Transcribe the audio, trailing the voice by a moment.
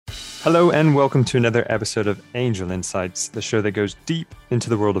Hello and welcome to another episode of Angel Insights, the show that goes deep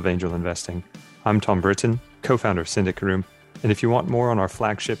into the world of angel investing. I'm Tom Britton, co-founder of Syndicate Room, and if you want more on our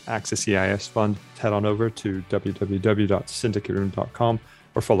flagship Access EIS fund, head on over to www.syndicateroom.com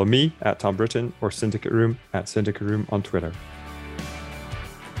or follow me at Tom Britton or Syndicate Room at Syndicate Room on Twitter.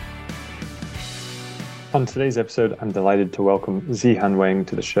 On today's episode, I'm delighted to welcome Zihan Wang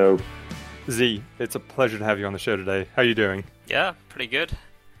to the show. Z, it's a pleasure to have you on the show today. How are you doing? Yeah, pretty good.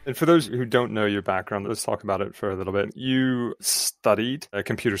 And for those who don't know your background, let's talk about it for a little bit. You studied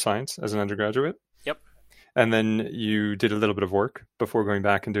computer science as an undergraduate. Yep. And then you did a little bit of work before going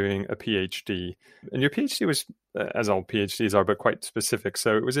back and doing a PhD. And your PhD was, as all PhDs are, but quite specific.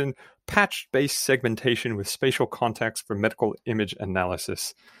 So it was in patch-based segmentation with spatial context for medical image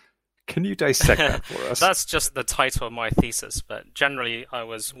analysis. Can you dissect that for us? That's just the title of my thesis, but generally I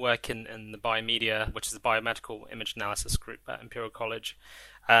was working in the Biomedia, which is the biomedical image analysis group at Imperial College,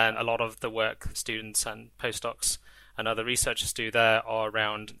 and a lot of the work students and postdocs and other researchers do there are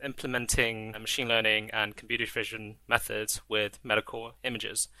around implementing machine learning and computer vision methods with medical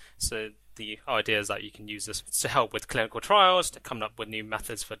images. So the idea is that you can use this to help with clinical trials, to come up with new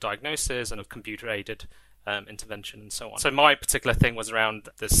methods for diagnosis and of computer-aided intervention and so on. So my particular thing was around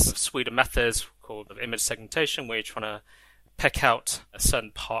this suite of methods called image segmentation, where you're trying to pick out certain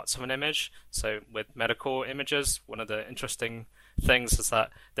parts of an image. So with medical images, one of the interesting things is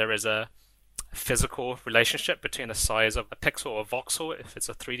that there is a physical relationship between the size of a pixel or voxel if it's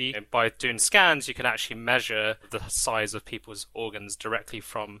a 3D. And by doing scans, you can actually measure the size of people's organs directly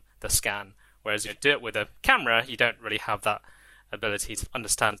from the scan. Whereas you do it with a camera, you don't really have that ability to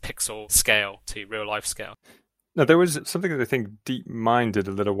understand pixel scale to real life scale. Now, there was something that I think DeepMind did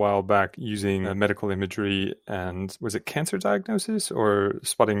a little while back using medical imagery, and was it cancer diagnosis or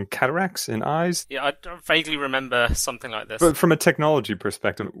spotting cataracts in eyes? Yeah, I vaguely remember something like this. But from a technology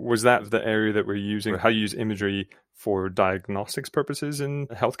perspective, was that the area that we're using, or how you use imagery for diagnostics purposes in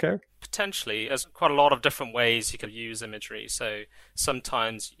healthcare? Potentially. There's quite a lot of different ways you could use imagery. So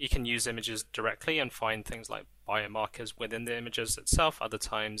sometimes you can use images directly and find things like biomarkers within the images itself. Other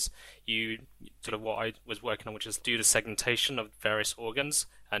times you sort of what I was working on, which is do the segmentation of various organs,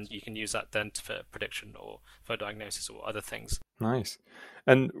 and you can use that then for prediction or for diagnosis or other things. Nice.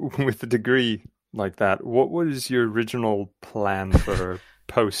 And with the degree like that, what was your original plan for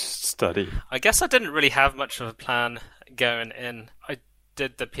post-study? I guess I didn't really have much of a plan going in. I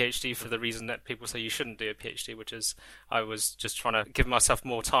did the PhD for the reason that people say you shouldn't do a PhD, which is I was just trying to give myself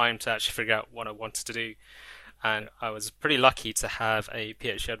more time to actually figure out what I wanted to do. And I was pretty lucky to have a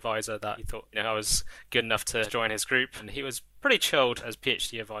PhD advisor that he thought I was good enough to join his group. And he was pretty chilled as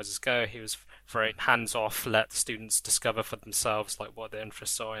PhD advisors go. He was very hands-off, let students discover for themselves like what their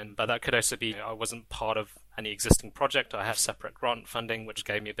interests are in. But that could also be I wasn't part of any existing project. I have separate grant funding, which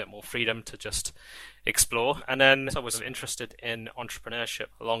gave me a bit more freedom to just explore. And then I was interested in entrepreneurship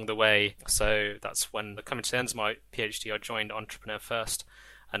along the way. So that's when, coming to the end of my PhD, I joined Entrepreneur First.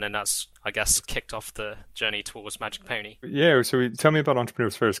 And then that's, I guess, kicked off the journey towards Magic Pony. Yeah, so tell me about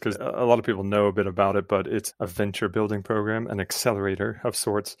Entrepreneurs First, because a lot of people know a bit about it, but it's a venture building program, an accelerator of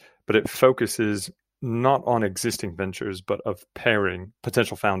sorts, but it focuses not on existing ventures, but of pairing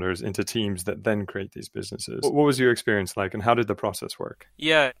potential founders into teams that then create these businesses. What was your experience like, and how did the process work?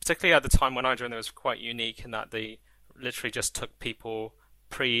 Yeah, particularly at the time when I joined, it was quite unique in that they literally just took people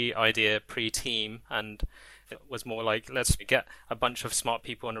pre-idea, pre-team, and it was more like, let's get a bunch of smart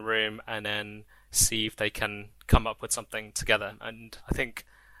people in a room and then see if they can come up with something together. And I think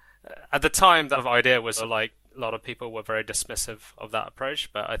at the time that idea was like, a lot of people were very dismissive of that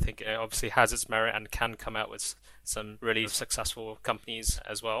approach, but I think it obviously has its merit and can come out with some really successful companies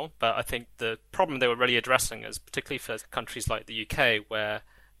as well. But I think the problem they were really addressing is particularly for countries like the UK, where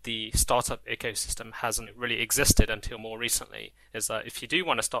the startup ecosystem hasn't really existed until more recently, is that if you do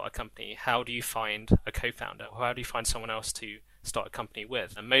want to start a company, how do you find a co-founder? Or how do you find someone else to start a company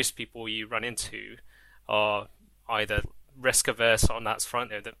with? And most people you run into are either risk averse on that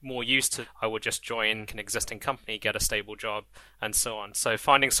front, they're more used to, I would just join an existing company, get a stable job, and so on. So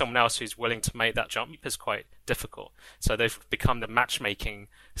finding someone else who's willing to make that jump is quite difficult. So they've become the matchmaking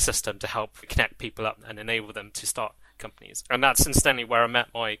system to help connect people up and enable them to start companies. And that's incidentally where I met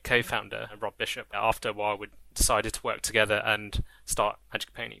my co-founder, Rob Bishop. After a while, we decided to work together and start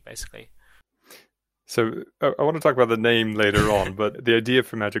Magic Pony, basically. So I want to talk about the name later on, but the idea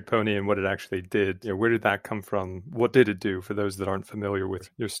for Magic Pony and what it actually did, where did that come from? What did it do for those that aren't familiar with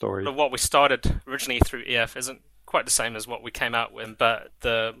your story? What we started originally through EF isn't quite the same as what we came out with, but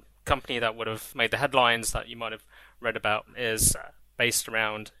the company that would have made the headlines that you might have read about is based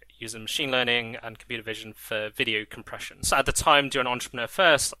around using machine learning and computer vision for video compression. So at the time, doing Entrepreneur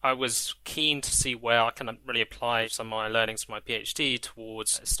First, I was keen to see where I can really apply some of my learnings from my PhD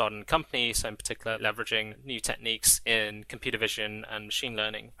towards starting a company, so in particular leveraging new techniques in computer vision and machine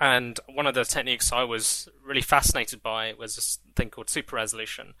learning. And one of the techniques I was really fascinated by was this thing called super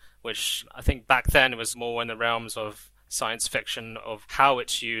resolution, which I think back then was more in the realms of science fiction. Of how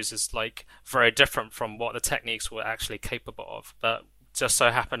it's used is like very different from what the techniques were actually capable of. But just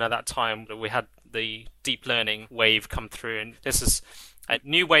so happened at that time that we had the deep learning wave come through, and this is a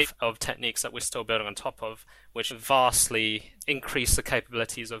new wave of techniques that we're still building on top of, which vastly increase the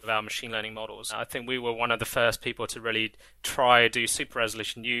capabilities of our machine learning models. I think we were one of the first people to really try to do super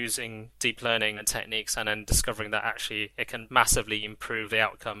resolution using deep learning and techniques, and then discovering that actually it can massively improve the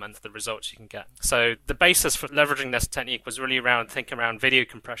outcome and the results you can get. So the basis for leveraging this technique was really around thinking around video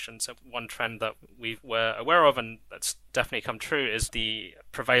compression. So one trend that we were aware of, and that's definitely come true, is the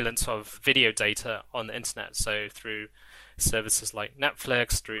prevalence of video data on the internet. So through services like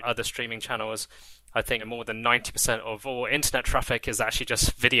Netflix, through other streaming channels, I think more than 90% of all internet traffic is actually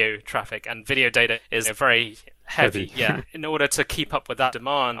just video traffic, and video data is very heavy. Yeah. In order to keep up with that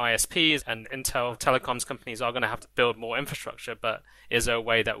demand, ISPs and Intel telecoms companies are going to have to build more infrastructure, but is there a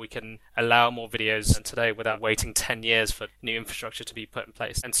way that we can allow more videos than today without waiting 10 years for new infrastructure to be put in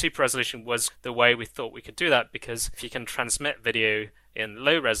place? And super resolution was the way we thought we could do that, because if you can transmit video in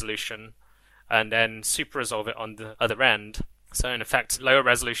low resolution and then super resolve it on the other end. So in effect, lower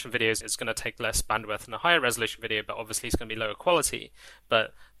resolution videos is going to take less bandwidth than a higher resolution video, but obviously it's going to be lower quality.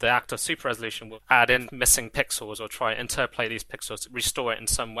 But the act of super resolution will add in missing pixels or try to interpolate these pixels to restore it in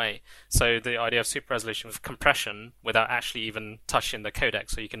some way. So the idea of super resolution with compression without actually even touching the codec.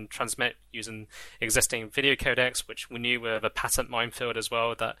 So you can transmit using existing video codecs, which we knew were a patent minefield as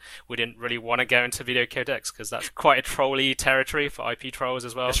well, that we didn't really want to go into video codecs because that's quite a trolly territory for IP trolls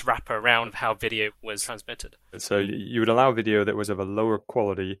as well. Just wrap around how video was transmitted. So you would allow video that was of a lower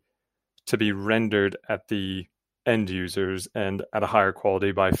quality to be rendered at the end users and at a higher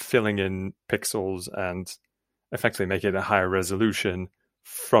quality by filling in pixels and effectively make it a higher resolution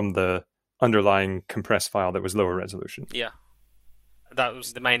from the underlying compressed file that was lower resolution. Yeah. That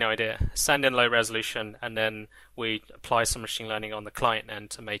was the main idea. Send in low resolution, and then we apply some machine learning on the client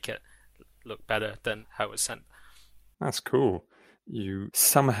end to make it look better than how it was sent. That's cool. You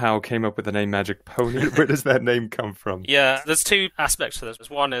somehow came up with the name Magic Pony. Where does that name come from? Yeah, there's two aspects to this.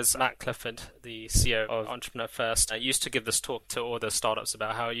 One is Matt Clifford, the CEO of Entrepreneur First, used to give this talk to all the startups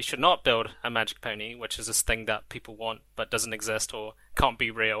about how you should not build a Magic Pony, which is this thing that people want but doesn't exist or can't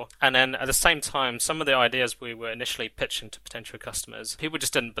be real. And then at the same time, some of the ideas we were initially pitching to potential customers, people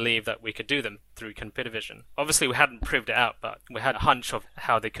just didn't believe that we could do them through computer vision. Obviously, we hadn't proved it out, but we had a hunch of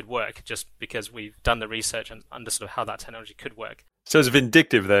how they could work just because we've done the research and understood how that technology could work. So it was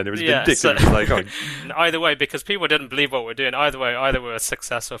vindictive then. It was vindictive. So, it was like, oh. Either way, because people didn't believe what we're doing. Either way, either we're a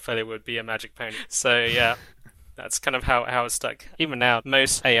success or failure would be a Magic Pony. So yeah, that's kind of how it's stuck. Even now,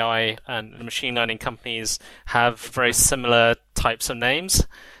 most AI and machine learning companies have very similar types of names.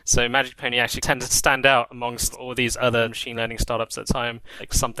 So Magic Pony actually tends to stand out amongst all these other machine learning startups at the time,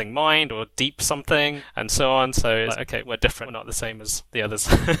 like Something Mind or Deep Something and so on. So it's like, okay, we're different. We're not the same as the others.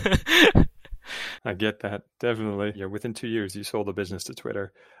 I get that, definitely. Yeah, within 2 years, you sold the business to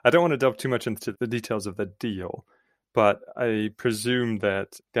Twitter. I don't want to delve too much into the details of the deal, but I presume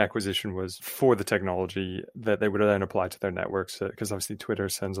that the acquisition was for the technology that they would then apply to their networks, because obviously Twitter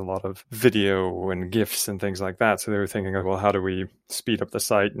sends a lot of video and GIFs and things like that. So they were thinking, well, how do we speed up the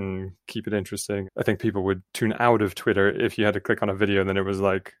site and keep it interesting? I think people would tune out of Twitter if you had to click on a video and then it was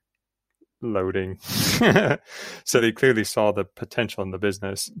like, loading. So they clearly saw the potential in the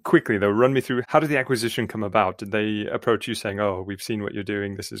business. Quickly though, run me through, how did the acquisition come about? Did they approach you saying, oh, we've seen what you're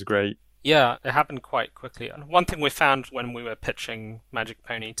doing, this is great? Yeah, it happened quite quickly. And one thing we found when we were pitching Magic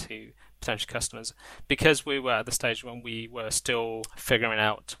Pony to potential customers, because we were at the stage when we were still figuring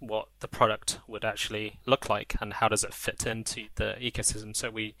out what the product would actually look like and how does it fit into the ecosystem.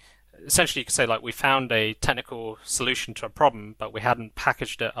 So we essentially, you could say, like, we found a technical solution to a problem, but we hadn't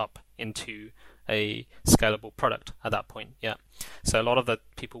packaged it up into a scalable product at that point. Yeah. So a lot of the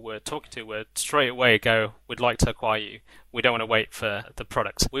people we're talking to were straight away go, we'd like to acquire you. We don't want to wait for the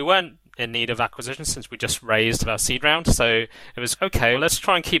product. We weren't in need of acquisition since we just raised our seed round. So it was, okay, let's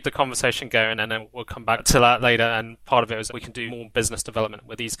try and keep the conversation going and then we'll come back to that later. And part of it was we can do more business development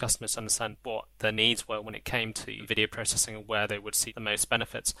with these customers to understand what their needs were when it came to video processing and where they would see the most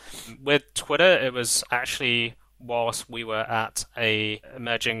benefits. With Twitter, it was actually whilst we were at a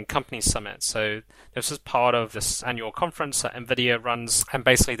emerging companies summit. So this is part of this annual conference that NVIDIA runs, and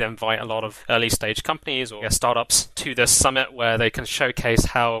basically they invite a lot of early stage companies or startups to this summit where they can showcase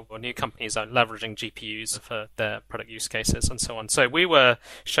how new companies are leveraging GPUs for their product use cases and so on. So we were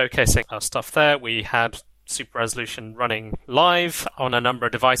showcasing our stuff there. We had Super Resolution running live on a number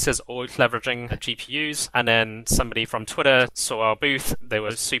of devices, all leveraging GPUs. And then somebody from Twitter saw our booth. They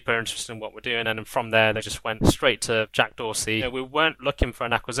were super interested in what we're doing. And then from there, they just went straight to Jack Dorsey. We weren't looking for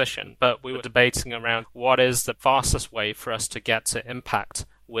an acquisition, but we were debating around what is the fastest way for us to get to impact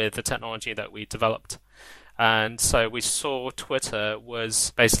with the technology that we developed. And so we saw Twitter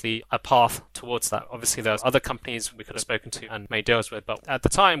was basically a path towards that. Obviously, there's other companies we could have spoken to and made deals with, but at the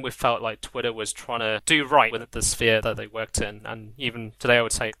time, we felt like Twitter was trying to do right with the sphere that they worked in. And even today, I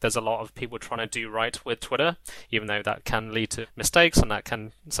would say there's a lot of people trying to do right with Twitter, even though that can lead to mistakes and that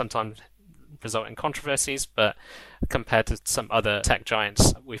can sometimes result in controversies. But compared to some other tech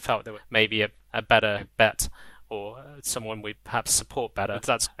giants, we felt there was maybe a better bet, or someone we perhaps support better.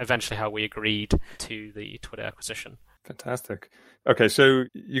 That's eventually how we agreed to the Twitter acquisition. Fantastic. Okay, so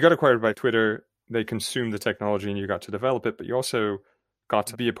you got acquired by Twitter. They consumed the technology and you got to develop it, but you also got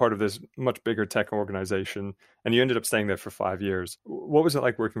to be a part of this much bigger tech organization, and you ended up staying there for 5 years. What was it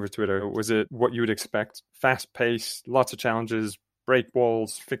like working for Twitter? Was it what you would expect? Fast-paced, lots of challenges, break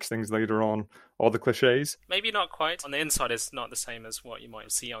walls, fix things later on, all the cliches? Maybe not quite. On the inside, it's not the same as what you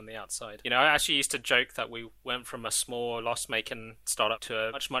might see on the outside. I actually used to joke that we went from a small loss-making startup to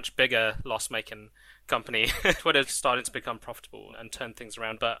a much, much bigger loss-making company. Twitter started to become profitable and turn things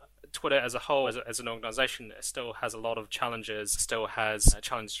around, but Twitter as a whole, as an organization, it still has a lot of challenges, still has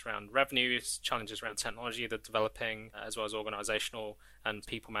challenges around revenues, challenges around technology they're developing, as well as organizational and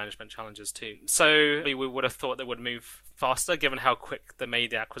people management challenges too. So we would have thought they would move faster given how quick they made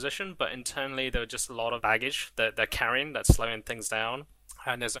the acquisition, but internally there were just a lot of baggage that they're carrying that's slowing things down.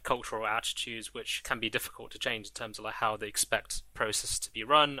 And there's a cultural attitudes which can be difficult to change in terms of like how they expect process to be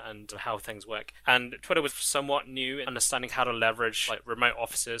run and how things work. And Twitter was somewhat new in understanding how to leverage like remote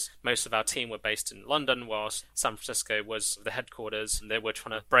offices. Most of our team were based in London, whilst San Francisco was the headquarters, and they were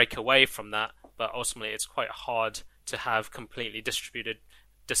trying to break away from that. But ultimately, it's quite hard to have completely distributed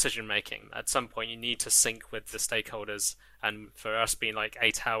decision making. At some point, you need to sync with the stakeholders, and for us being like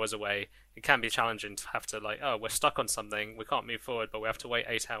 8 hours away, it can be challenging to have to like, oh, we're stuck on something, we can't move forward, but we have to wait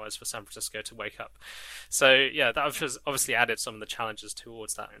 8 hours for San Francisco to wake up. So yeah, that was obviously added some of the challenges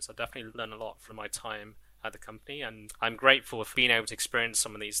towards that, and so I definitely learned a lot from my time at the company, and I'm grateful for being able to experience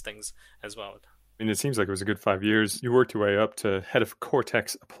some of these things as well. I mean, it seems like it was a good 5 years. You worked your way up to head of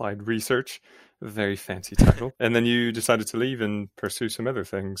Cortex Applied Research, a very fancy title. And then you decided to leave and pursue some other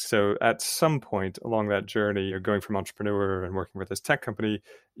things. So at some point along that journey, you're going from entrepreneur and working with this tech company,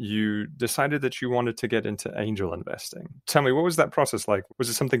 you decided that you wanted to get into angel investing. Tell me, what was that process like? Was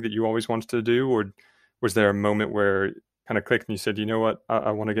it something that you always wanted to do, or was there a moment where it kind of clicked and you said, you know what, I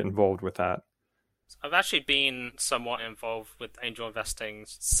want to get involved with that? I've actually been somewhat involved with angel investing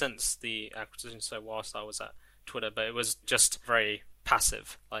since the acquisition, so whilst I was at Twitter, but it was just very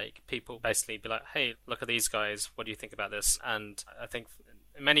passive. Like, people basically be like, hey, look at these guys, what do you think about this? And I think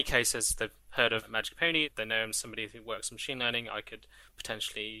in many cases they've heard of Magic Pony, they know I'm somebody who works in machine learning. I could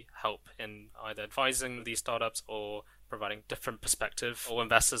potentially help in either advising these startups or providing different perspective. All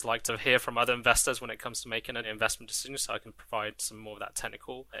investors like to hear from other investors when it comes to making an investment decision, so I can provide some more of that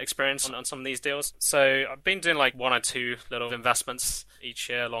technical experience on some of these deals. So I've been doing like 1 or 2 little investments each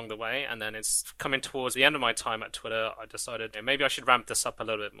year along the way, and then it's coming towards the end of my time at Twitter, I decided maybe I should ramp this up a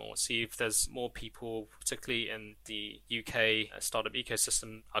little bit more, see if there's more people, particularly in the UK startup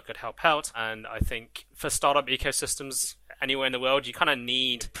ecosystem, I could help out. And I think for startup ecosystems anywhere in the world, you kind of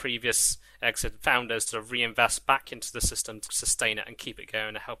need previous exit founders to reinvest back into the system to sustain it and keep it going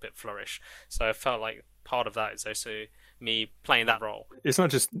and help it flourish. So I felt like part of that is also me playing that role. It's not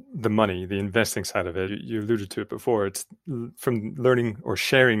just the money, the investing side of it. You alluded to it before. It's from learning or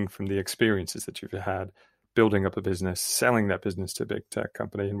sharing from the experiences that you've had, building up a business, selling that business to a big tech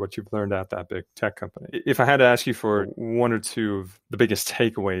company, and what you've learned at that big tech company. If I had to ask you for 1 or 2 of the biggest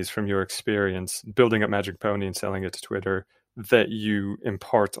takeaways from your experience building up Magic Pony and selling it to Twitter that you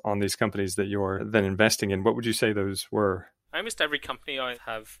impart on these companies that you're then investing in, what would you say those were? Almost every company I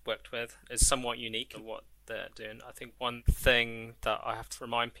have worked with is somewhat unique in what they're doing. I think one thing that I have to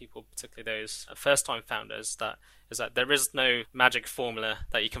remind people, particularly those first-time founders, is that there is no magic formula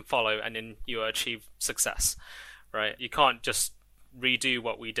that you can follow and then you achieve success, right? You can't just redo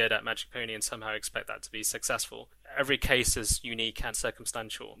what we did at Magic Pony and somehow expect that to be successful. Every case is unique and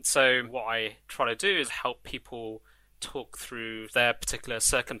circumstantial. So what I try to do is help people talk through their particular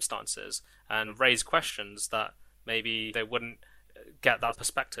circumstances and raise questions that maybe they wouldn't get that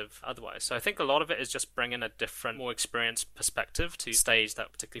perspective otherwise. So I think a lot of it is just bringing a different, more experienced perspective to stage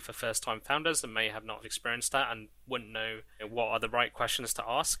that, particularly for first-time founders that may have not experienced that and wouldn't know what are the right questions to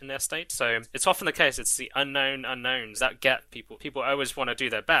ask in their state. So it's often the case, it's the unknown unknowns that get people. People always want to do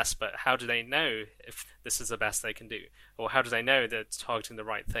their best, but how do they know if this is the best they can do? Or how do they know they're targeting the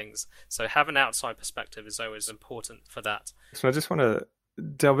right things? So having an outside perspective is always important for that. So I just want to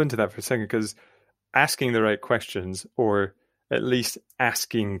delve into that for a second, because asking the right questions, or at least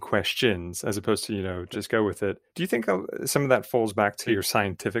asking questions as opposed to, just go with it. Do you think some of that falls back to your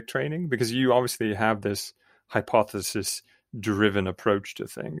scientific training? Because you obviously have this hypothesis-driven approach to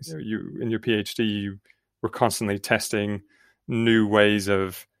things. You, in your PhD, you were constantly testing new ways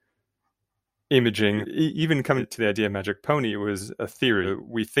of imaging. Even coming to the idea of Magic Pony, it was a theory.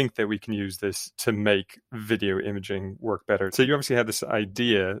 We think that we can use this to make video imaging work better. So you obviously had this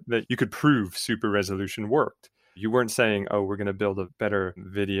idea that you could prove super resolution worked. You weren't saying, oh, we're going to build a better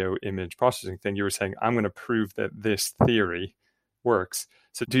video image processing thing. You were saying, I'm going to prove that this theory works.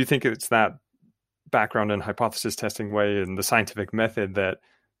 So do you think it's that background in hypothesis testing way and the scientific method that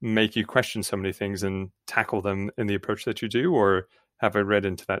make you question so many things and tackle them in the approach that you do? Or have I read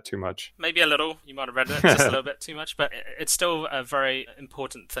into that too much? Maybe a little. You might have read it just a little bit too much, but it's still a very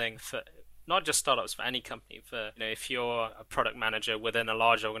important thing for not just startups, for any company. For if you're a product manager within a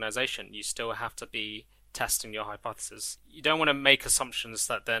large organization, you still have to be testing your hypothesis. You don't want to make assumptions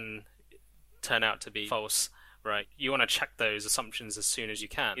that then turn out to be false, right? You want to check those assumptions as soon as you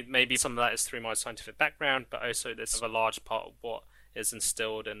can. Maybe some of that is through my scientific background, but also this is a large part of what is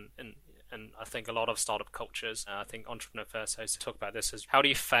instilled in I think a lot of startup cultures. I think Entrepreneur First has to talk about this as how do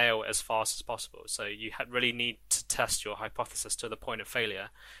you fail as fast as possible. So you really need to test your hypothesis to the point of failure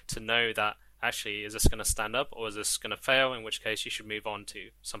to know that actually, is this going to stand up or is this going to fail? In which case you should move on to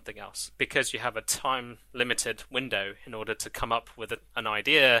something else. Because you have a time limited window in order to come up with an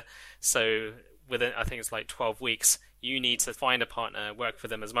idea. So within, I think it's like 12 weeks, you need to find a partner, work with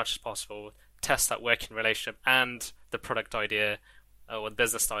them as much as possible, test that working relationship and the product idea or the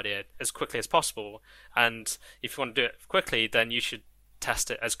business idea as quickly as possible. And if you want to do it quickly, then you should test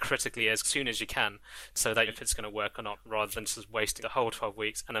it as critically as soon as you can, so that if it's going to work or not, rather than just wasting the whole 12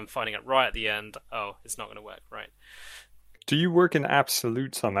 weeks and then finding out right at the end, oh, it's not going to work, right? Do you work in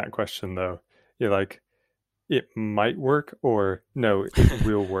absolutes on that question, though? You're like, it might work, or no, it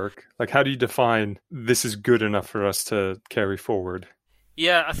will work. Like, how do you define this is good enough for us to carry forward?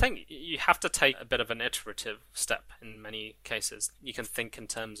 Yeah, I think you have to take a bit of an iterative step in many cases. You can think in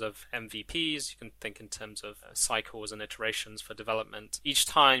terms of MVPs, you can think in terms of cycles and iterations for development. Each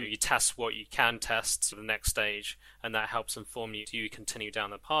time you test what you can test to the next stage, and that helps inform you, do you continue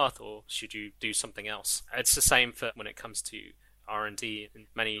down the path or should you do something else? It's the same for when it comes to R&D in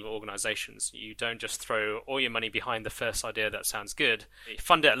many organizations. You don't just throw all your money behind the first idea that sounds good. You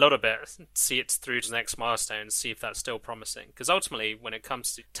fund it a little bit, see it through to the next milestone, see if that's still promising. Because ultimately, when it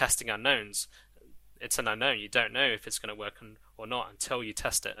comes to testing unknowns, it's an unknown. You don't know if it's going to work or not until you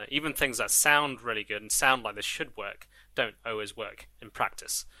test it. Even things that sound really good and sound like they should work don't always work in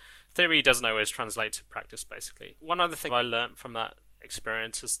practice. Theory doesn't always translate to practice, basically. One other thing I learned from that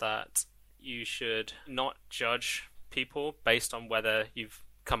experience is that you should not judge people based on whether you've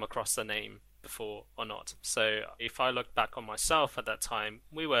come across the name before or not. So if I look back on myself at that time,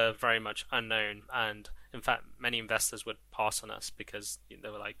 we were very much unknown, and in fact many investors would pass on us because they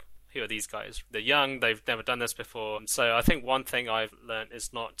were like, who are these guys? They're young, they've never done this before. So I think one thing I've learned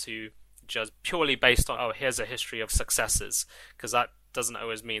is not to judge purely based on, oh, here's a history of successes, because that doesn't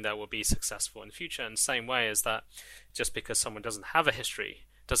always mean that will be successful in the future. In the same way as that just because someone doesn't have a history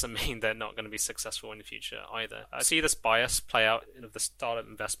doesn't mean they're not going to be successful in the future either. I see this bias play out in the startup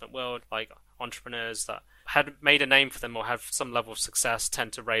investment world, like entrepreneurs that had made a name for them or have some level of success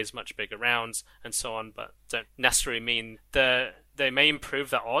tend to raise much bigger rounds and so on, but don't necessarily mean they may improve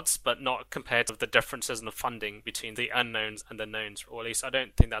their odds, but not compared to the differences in the funding between the unknowns and the knowns, or at least I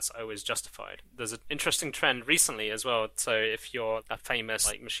don't think that's always justified. There's an interesting trend recently as well. So if you're a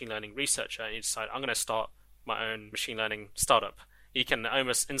famous machine learning researcher and you decide, I'm going to start my own machine learning startup, you can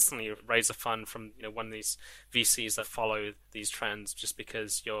almost instantly raise a fund from one of these VCs that follow these trends just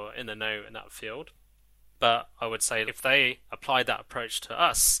because you're in the know in that field. But I would say if they applied that approach to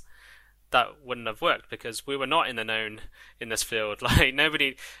us, that wouldn't have worked because we were not in the known in this field.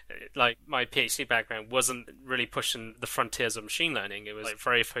 Nobody, my PhD background wasn't really pushing the frontiers of machine learning. It was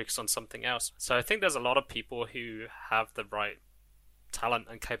very focused on something else. So I think there's a lot of people who have the right talent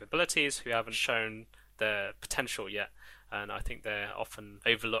and capabilities who haven't shown their potential yet. And I think they're often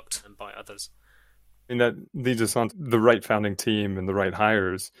overlooked by others. I mean, that leads us on to the right founding team and the right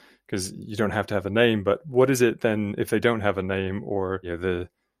hires, because you don't have to have a name, but what is it then if they don't have a name, or the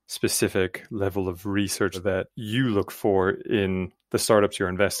specific level of research that you look for in the startups you're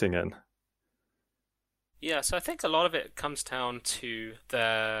investing in? Yeah, so I think a lot of it comes down to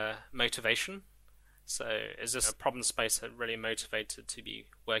their motivation. So is this a problem space that really motivated to be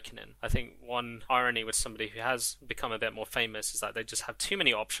working in? I think one irony with somebody who has become a bit more famous is that they just have too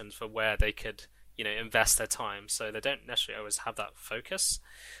many options for where they could, invest their time. So they don't necessarily always have that focus.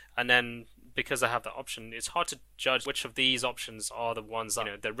 And then because they have that option, it's hard to judge which of these options are the ones that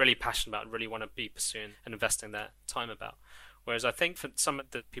they're really passionate about, really want to be pursuing and investing their time about. Whereas I think for some of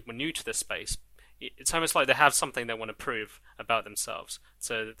the people new to this space, it's almost like they have something they want to prove about themselves.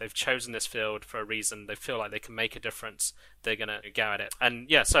 So they've chosen this field for a reason. They feel like they can make a difference. They're going to go at it. And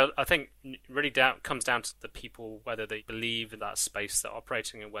yeah, so I think really comes down to the people, whether they believe in that space they're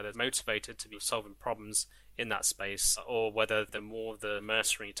operating in, whether they're motivated to be solving problems in that space, or whether they're more the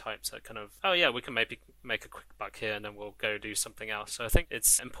mercenary types that kind of, oh yeah, we can maybe make a quick buck here and then we'll go do something else. So I think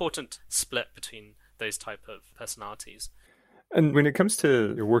it's important split between those type of personalities. And when it comes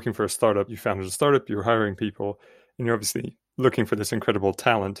to you're working for a startup, you founded a startup, you're hiring people, and you're obviously looking for this incredible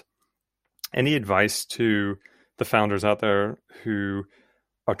talent. Any advice to the founders out there who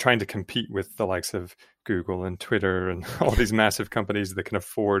are trying to compete with the likes of Google and Twitter and all these massive companies that can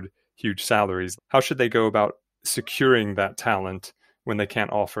afford huge salaries? How should they go about securing that talent when they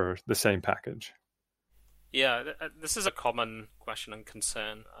can't offer the same package? Yeah, this is a common question and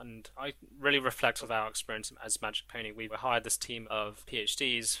concern, and I really reflect on our experience as Magic Pony. We hired this team of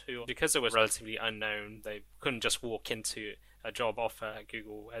PhDs who, because it was relatively unknown, they couldn't just walk into a job offer at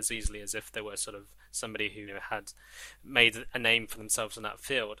Google as easily as if they were sort of somebody who had made a name for themselves in that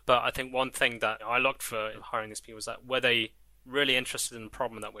field. But I think one thing that I looked for in hiring these people was that were they really interested in the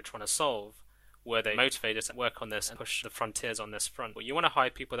problem that we're trying to solve? Were they motivated to work on this and push the frontiers on this front? Well, you want to hire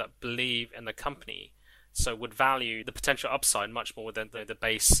people that believe in the company, so would value the potential upside much more than the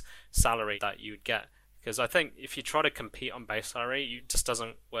base salary that you'd get. Because I think if you try to compete on base salary, it just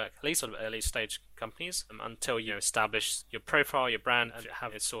doesn't work, at least sort of early stage companies, until you establish your profile, your brand, and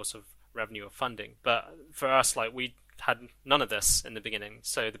have a source of revenue or funding. But for us, we had none of this in the beginning.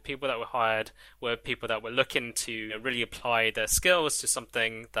 So the people that were hired were people that were looking to really apply their skills to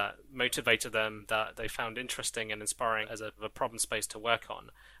something that motivated them, that they found interesting and inspiring as a problem space to work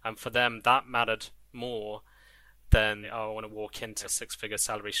on. And for them, that mattered more than, I want to walk into a six-figure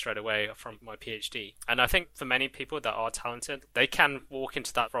salary straight away from my PhD. And I think for many people that are talented, they can walk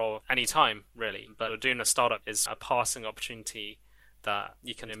into that role any time, really. But doing a startup is a passing opportunity that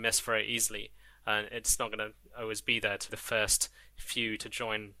you can miss very easily. And it's not going to always be there to the first few to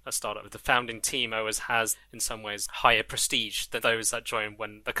join a startup. The founding team always has, in some ways, higher prestige than those that join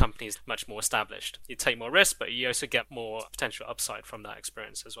when the company is much more established. You take more risk, but you also get more potential upside from that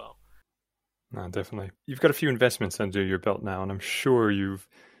experience as well. No, definitely. You've got a few investments under your belt now, and I'm sure you've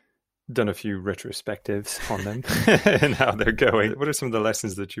done a few retrospectives on them and how they're going. What are some of the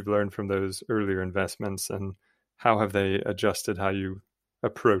lessons that you've learned from those earlier investments, and how have they adjusted how you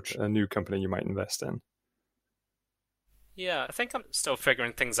approach a new company you might invest in? Yeah, I think I'm still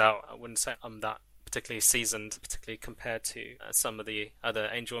figuring things out. I wouldn't say I'm that particularly seasoned, particularly compared to some of the other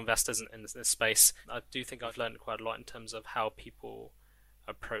angel investors in this space. I do think I've learned quite a lot in terms of how people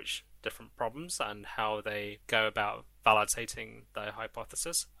approach different problems and how they go about validating their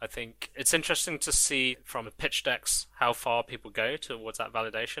hypothesis. I think it's interesting to see from pitch decks how far people go towards that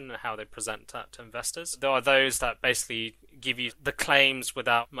validation and how they present that to investors. There are those that basically give you the claims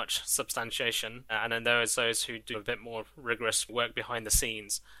without much substantiation, and then there are those who do a bit more rigorous work behind the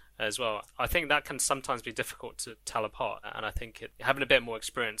scenes as well. I think that can sometimes be difficult to tell apart, and I think having a bit more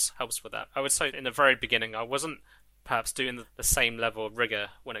experience helps with that. I would say in the very beginning I wasn't perhaps doing the same level of rigor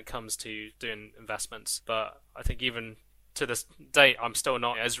when it comes to doing investments, but I think even to this date I'm still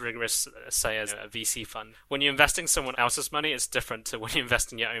not as rigorous, say, as a VC fund. When you're investing someone else's money, it's different to when you're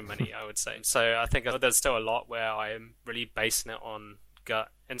investing your own money, I would say. So I think there's still a lot where I'm really basing it on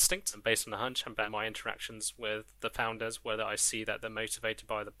gut instinct and based on a hunch and my interactions with the founders, whether I see that they're motivated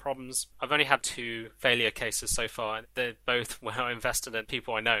by the problems. I've only had 2 failure cases so far. They're both where I invested in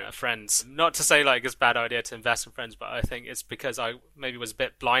people I know, friends. Not to say it's a bad idea to invest in friends, but I think it's because I maybe was a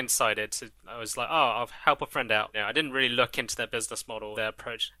bit blindsided. I was like, I'll help a friend out. I didn't really look into their business model, their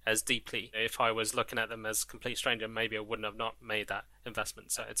approach as deeply. If I was looking at them as a complete stranger, maybe I wouldn't have not made that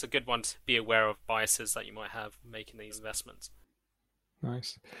investment. So it's a good one to be aware of biases that you might have making these investments.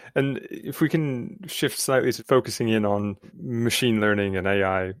 Nice. And if we can shift slightly to focusing in on machine learning and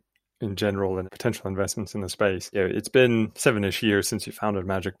AI in general and potential investments in the space, it's been 7-ish years since you founded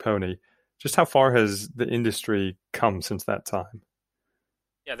Magic Pony. Just how far has the industry come since that time?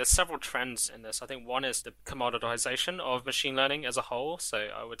 Yeah, there's several trends in this. I think one is the commoditization of machine learning as a whole. So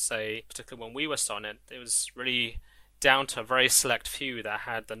I would say, particularly when we were starting it, it was really down to a very select few that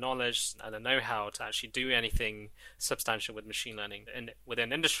had the knowledge and the know-how to actually do anything substantial with machine learning. And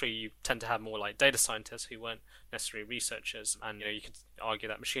within industry, you tend to have more like data scientists who weren't necessarily researchers. And you could argue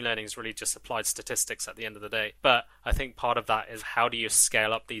that machine learning is really just applied statistics at the end of the day. But I think part of that is how do you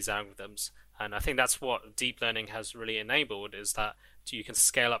scale up these algorithms? And I think that's what deep learning has really enabled, is that you can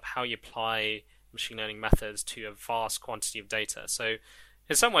scale up how you apply machine learning methods to a vast quantity of data. So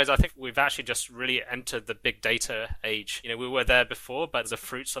in some ways, I think we've actually just really entered the big data age. We were there before, but the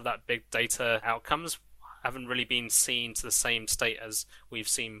fruits of that big data outcomes haven't really been seen to the same state as we've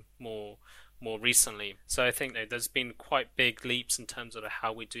seen more recently. So I think there's been quite big leaps in terms of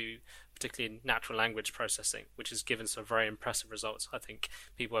how we do particularly natural language processing, which has given some very impressive results. I think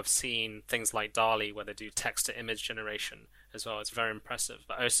people have seen things like DALL-E, where they do text to image generation as well. It's very impressive.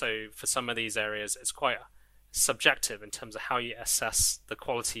 But also for some of these areas, it's quite subjective in terms of how you assess the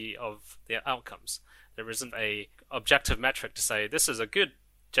quality of the outcomes. There isn't a objective metric to say this is a good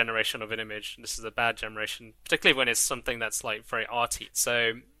generation of an image, this is a bad generation, particularly when it's something that's like very arty.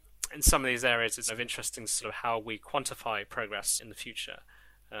 So in some of these areas, it's of interesting sort of how we quantify progress in the future.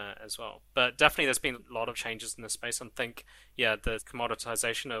 As well. But definitely there's been a lot of changes in this space. I think, the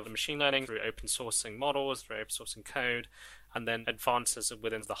commoditization of machine learning through open sourcing models, through open sourcing code, and then advances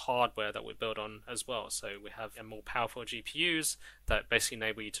within the hardware that we build on as well. So we have more powerful GPUs that basically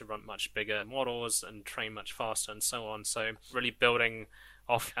enable you to run much bigger models and train much faster and so on. So really building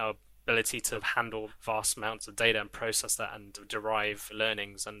off our ability to handle vast amounts of data and process that and derive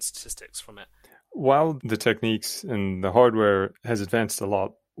learnings and statistics from it. While the techniques and the hardware has advanced a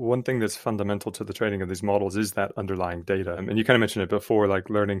lot, one thing that's fundamental to the training of these models is that underlying data. And you kind of mentioned it before, like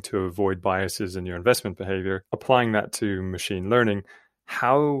learning to avoid biases in your investment behavior. Applying that to machine learning,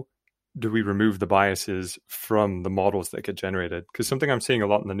 how do we remove the biases from the models that get generated? Because something I'm seeing a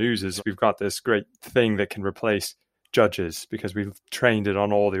lot in the news is we've got this great thing that can replace judges because we've trained it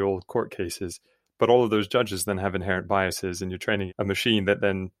on all the old court cases. But all of those judges then have inherent biases, and you're training a machine that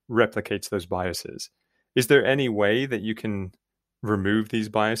then replicates those biases. Is there any way that you can remove these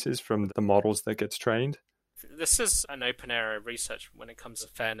biases from the models that gets trained? This is an open area of research when it comes to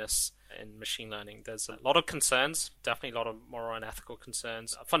fairness in machine learning. There's a lot of concerns, definitely a lot of moral and ethical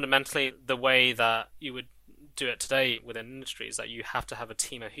concerns. Fundamentally, the way that you would do it today within industry is that you have to have a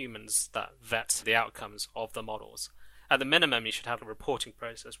team of humans that vet the outcomes of the models. At the minimum, you should have a reporting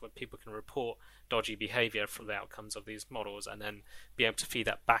process where people can report dodgy behavior from the outcomes of these models and then be able to feed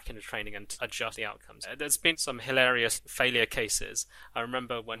that back into training and adjust the outcomes. There's been some hilarious failure cases. I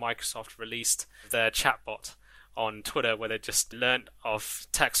remember when Microsoft released their chatbot on Twitter where they just learned of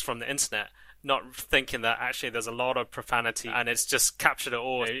text from the internet, not thinking that actually there's a lot of profanity and it's just captured it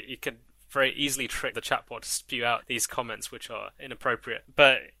all. You can very easily trick the chatbot to spew out these comments which are inappropriate.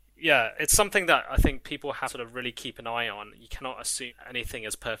 But it's something that I think people have to sort of really keep an eye on. You cannot assume anything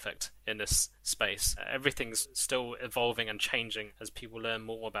is perfect in this space. Everything's still evolving and changing as people learn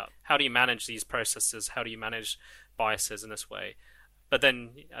more about how do you manage these processes, how do you manage biases in this way. But then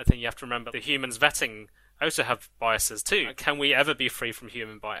I think you have to remember the humans vetting also have biases too. Can we ever be free from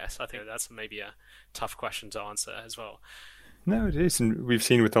human bias? I think that's maybe a tough question to answer as well. No, it is. And we've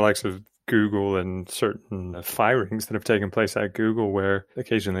seen with the likes of Google and certain firings that have taken place at Google where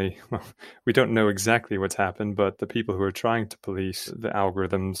occasionally, we don't know exactly what's happened, but the people who are trying to police the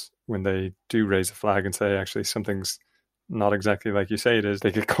algorithms, when they do raise a flag and say, actually, something's not exactly like you say it is,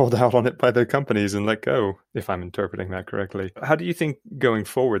 they get called out on it by their companies and let go, if I'm interpreting that correctly. How do you think going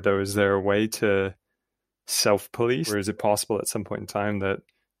forward, though, is there a way to self-police, or is it possible at some point in time that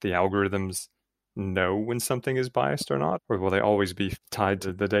the algorithms know when something is biased or not, or will they always be tied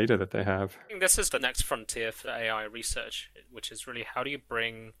to the data that they have? I think this is the next frontier for AI research, which is really how do you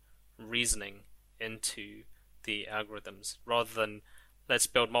bring reasoning into the algorithms rather than let's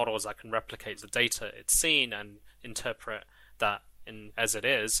build models that can replicate the data it's seen and interpret that as it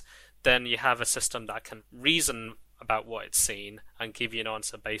is. Then you have a system that can reason about what it's seen and give you an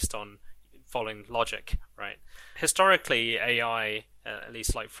answer based on following logic, right? Historically, AI, at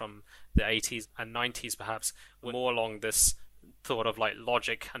least like from the 80s and 90s perhaps, were more along this thought of like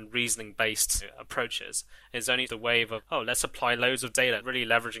logic and reasoning based approaches. It's only the wave of, let's apply loads of data, really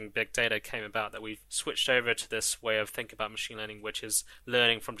leveraging big data came about that we've switched over to this way of thinking about machine learning, which is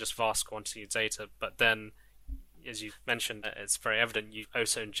learning from just vast quantity of data. But then, as you mentioned, it's very evident you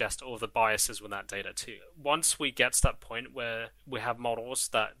also ingest all the biases with that data too. Once we get to that point where we have models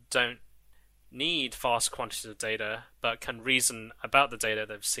that don't need vast quantities of data, but can reason about the data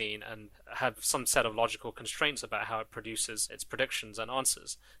they've seen and have some set of logical constraints about how it produces its predictions and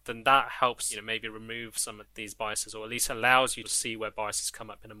answers, then that helps, maybe remove some of these biases, or at least allows you to see where biases come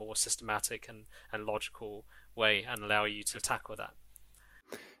up in a more systematic and logical way and allow you to tackle that.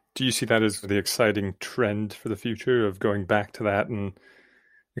 Do you see that as the exciting trend for the future of going back to that and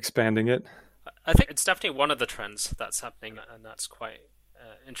expanding it? I think it's definitely one of the trends that's happening, and that's quite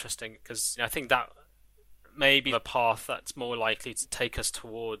interesting, because I think that may be the path that's more likely to take us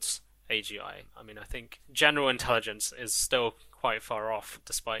towards AGI. I mean, I think general intelligence is still quite far off,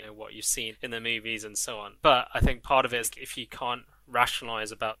 despite what you've seen in the movies and so on. But I think part of it is if you can't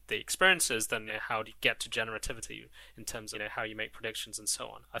rationalize about the experiences, then how do you get to generativity in terms of how you make predictions and so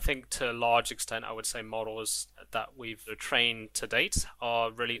on. I think to a large extent, I would say models that we've trained to date are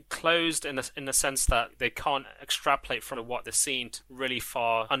really closed in the sense that they can't extrapolate from what they're seeing to really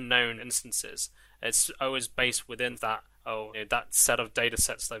far unknown instances. It's always based within that that set of data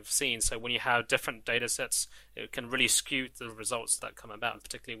sets they've seen. So when you have different data sets, it can really skew the results that come about,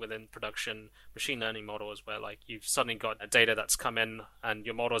 particularly within production machine learning models, where you've suddenly got a data that's come in and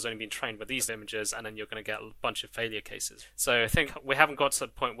your model has only been trained with these images, and then you're going to get a bunch of failure cases. So I think we haven't got to the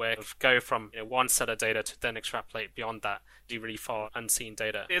point where we go from one set of data to then extrapolate beyond that, do really far unseen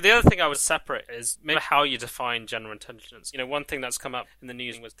data. The other thing I would separate is maybe how you define general intelligence. One thing that's come up in the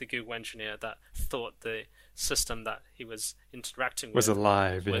news was the Google engineer that thought the system that he was interacting was with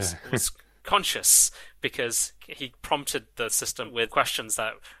alive, was conscious, because he prompted the system with questions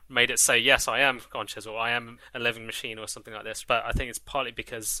that made it say, yes, I am conscious, or I am a living machine, or something like this. But I think it's partly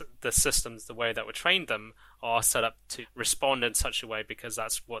because the systems, the way that we trained them, are set up to respond in such a way because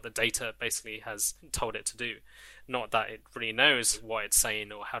that's what the data basically has told it to do. Not that it really knows what it's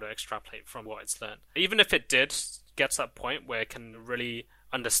saying or how to extrapolate from what it's learned. Even if it did get to that point where it can really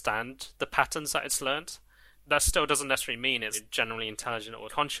understand the patterns that it's learned, that still doesn't necessarily mean it's generally intelligent or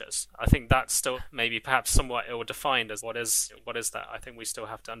conscious. I think that's still maybe perhaps somewhat ill-defined as what is that. I think we still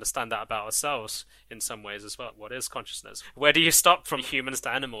have to understand that about ourselves in some ways as well. What is consciousness? Where do you stop from humans to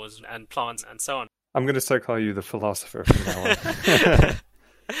animals and plants and so on? I'm going to start calling you the philosopher from now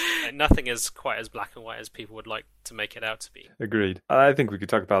on. Nothing is quite as black and white as people would like to make it out to be. Agreed. I think we could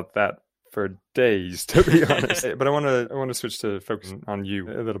talk about that for days, to be honest. But I want to switch to focusing on you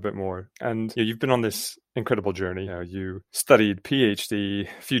a little bit more. And you've been on this incredible journey. You studied PhD,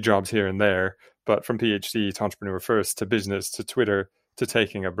 a few jobs here and there, but from PhD to entrepreneur first, to business, to Twitter, to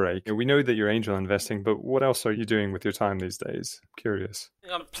taking a break. We know that you're angel investing, but what else are you doing with your time these days? I'm curious.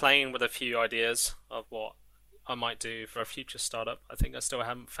 I'm playing with a few ideas of what I might do for a future startup. I think I still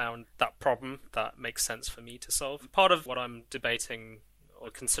haven't found that problem that makes sense for me to solve. Part of what I'm debating or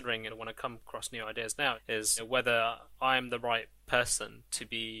considering when I come across new ideas now is whether I'm the right person to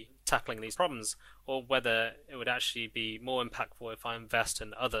be tackling these problems, or whether it would actually be more impactful if I invest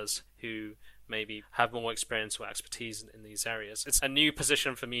in others who maybe have more experience or expertise in these areas. It's a new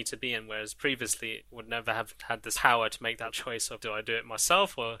position for me to be in, whereas previously I would never have had this power to make that choice of, do I do it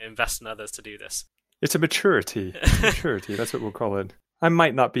myself or invest in others to do this? It's a maturity. Maturity, that's what we'll call it. I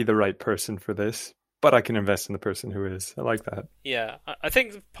might not be the right person for this, but I can invest in the person who is. I like that. Yeah, I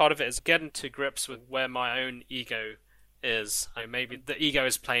think part of it is getting to grips with where my own ego is. Maybe the ego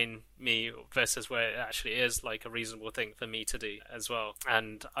is playing me versus where it actually is like a reasonable thing for me to do as well.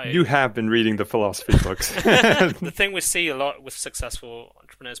 And you have been reading the philosophy books. The thing we see a lot with successful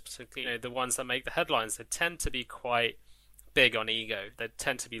entrepreneurs, particularly the ones that make the headlines, they tend to be quite big on ego. They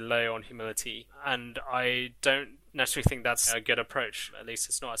tend to be low on humility, and I don't necessarily think that's a good approach. At least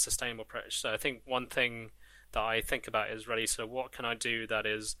it's not a sustainable approach. So I think one thing that I think about is really sort of what can I do that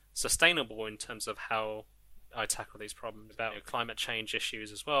is sustainable in terms of how I tackle these problems about climate change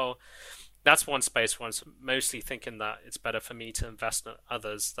issues as well. That's one space where I'm mostly thinking that it's better for me to invest in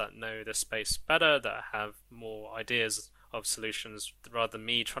others that know this space better, that have more ideas of solutions, rather than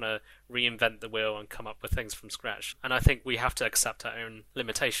me trying to reinvent the wheel and come up with things from scratch. And I think we have to accept our own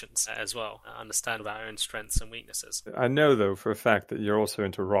limitations as well, understand our own strengths and weaknesses. I know, though, for a fact that you're also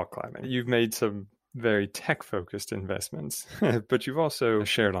into rock climbing. You've made some very tech-focused investments, but you've also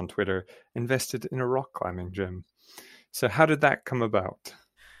shared on Twitter, invested in a rock climbing gym. So how did that come about?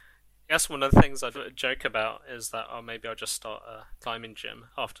 I guess one of the things I joke about is that maybe I'll just start a climbing gym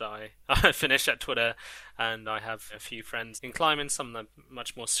after I finish at Twitter, and I have a few friends in climbing, some that are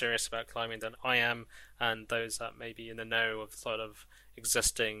much more serious about climbing than I am, and those that may be in the know of sort of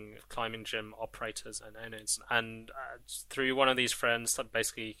existing climbing gym operators and owners. And through one of these friends, that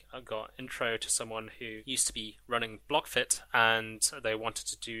basically I got intro to someone who used to be running BlockFit, and they wanted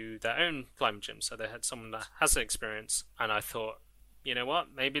to do their own climbing gym. So they had someone that has the experience, and I thought, you know what,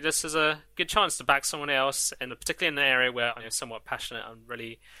 maybe this is a good chance to back someone else, and particularly in an area where I'm somewhat passionate. I'm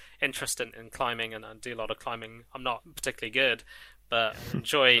really interested in climbing, and I do a lot of climbing. I'm not particularly good, but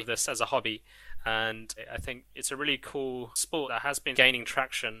enjoy this as a hobby. And I think it's a really cool sport that has been gaining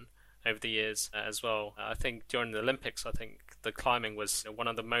traction over the years as well. I think during the Olympics, I think the climbing was one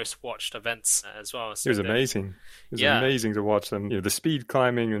of the most watched events as well. So it was amazing. It was amazing to watch them. The speed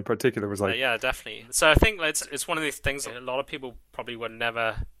climbing in particular was like... yeah, definitely. So I think it's one of these things that a lot of people probably would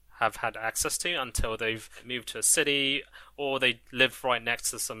never have had access to until they've moved to a city or they live right next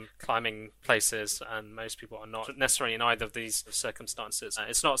to some climbing places, and most people are not necessarily in either of these circumstances.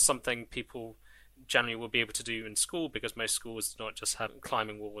 It's not something people generally will be able to do in school, because most schools do not just have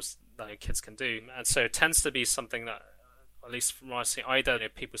climbing walls that kids can do, and so it tends to be something that, at least from what I see, either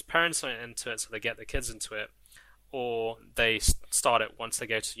people's parents are into it so they get their kids into it, or they start it once they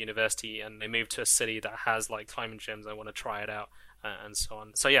go to university and they move to a city that has like climbing gyms and want to try it out, and so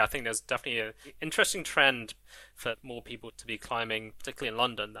on. So yeah, I think there's definitely an interesting trend for more people to be climbing, particularly in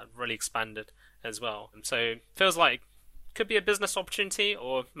London, that really expanded as well. And so it feels like could be a business opportunity,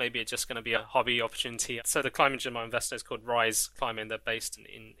 or maybe it's just going to be a hobby opportunity. So the climbing gym I invested in is called Rise Climbing. They're based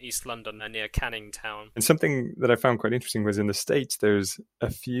in East London near Canning Town. And something that I found quite interesting was in the States, there's a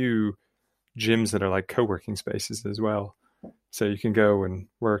few gyms that are like co-working spaces as well. So you can go and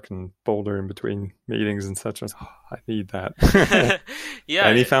work and boulder in between meetings and such. I need that. Yeah.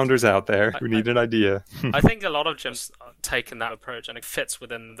 Any founders out there who need an idea? I think a lot of gyms are taking that approach, and it fits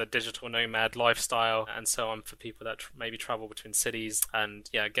within the digital nomad lifestyle and so on, for people that maybe travel between cities and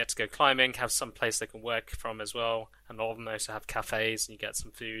get to go climbing, have some place they can work from as well. And a lot of them also have cafes, and you get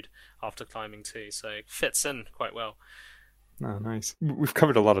some food after climbing too. So it fits in quite well. Oh, nice. We've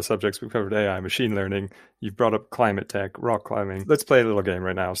covered a lot of subjects. We've covered AI, machine learning. You've brought up climate tech, rock climbing. Let's play a little game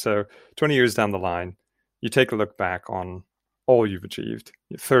right now. So 20 years down the line, you take a look back on all you've achieved,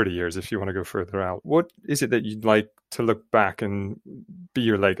 30 years if you want to go further out. What is it that you'd like to look back and be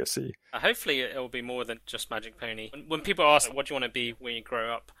your legacy? Hopefully it will be more than just Magic Pony. When people ask, what do you want to be when you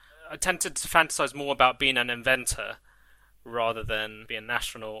grow up? I tend to fantasize more about being an inventor rather than being an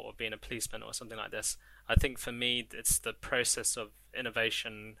astronaut or being a policeman or something like this. I think for me, it's the process of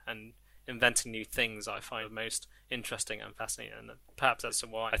innovation and inventing new things I find most interesting and fascinating. And perhaps that's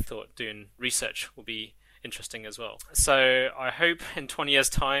why I thought doing research will be interesting as well. So I hope in 20 years'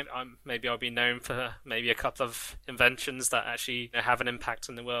 time, maybe I'll be known for maybe a couple of inventions that actually have an impact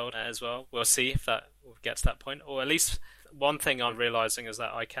in the world as well. We'll see if that will get to that point. Or at least one thing I'm realizing is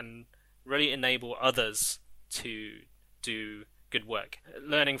that I can really enable others to do good work.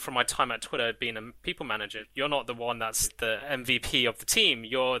 Learning from my time at Twitter, being a people manager, you're not the one that's the MVP of the team.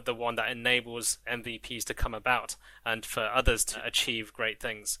 You're the one that enables MVPs to come about and for others to achieve great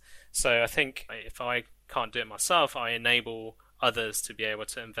things. So I think if I can't do it myself, I enable others to be able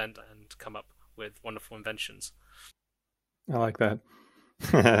to invent and come up with wonderful inventions. I like that.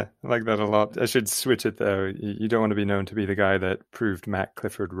 I like that a lot. I should switch it though. You don't want to be known to be the guy that proved Matt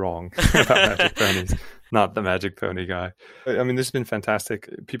Clifford wrong about Magic Ponies, not the Magic Pony guy. I mean, this has been fantastic.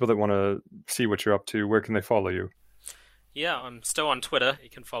 People that want to see what you're up to, where can they follow you? Yeah, I'm still on Twitter.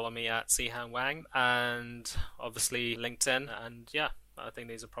 You can follow me at Zihan Wang, and obviously LinkedIn. And yeah, I think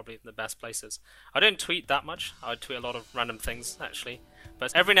these are probably the best places. I don't tweet that much. I tweet a lot of random things, actually.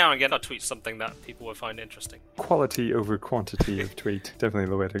 But every now and again, I'll tweet something that people will find interesting. Quality over quantity of tweet. Definitely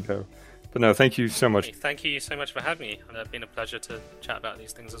the way to go. But no, thank you so much. Thank you so much for having me. And it's been a pleasure to chat about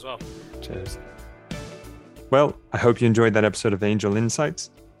these things as well. Cheers. Well, I hope you enjoyed that episode of Angel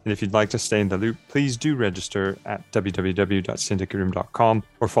Insights. And if you'd like to stay in the loop, please do register at www.syndicateroom.com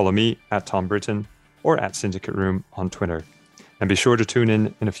or follow me at Tom Britton or at Syndicate Room on Twitter. And be sure to tune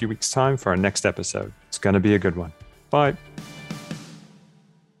in a few weeks' time for our next episode. It's going to be a good one. Bye.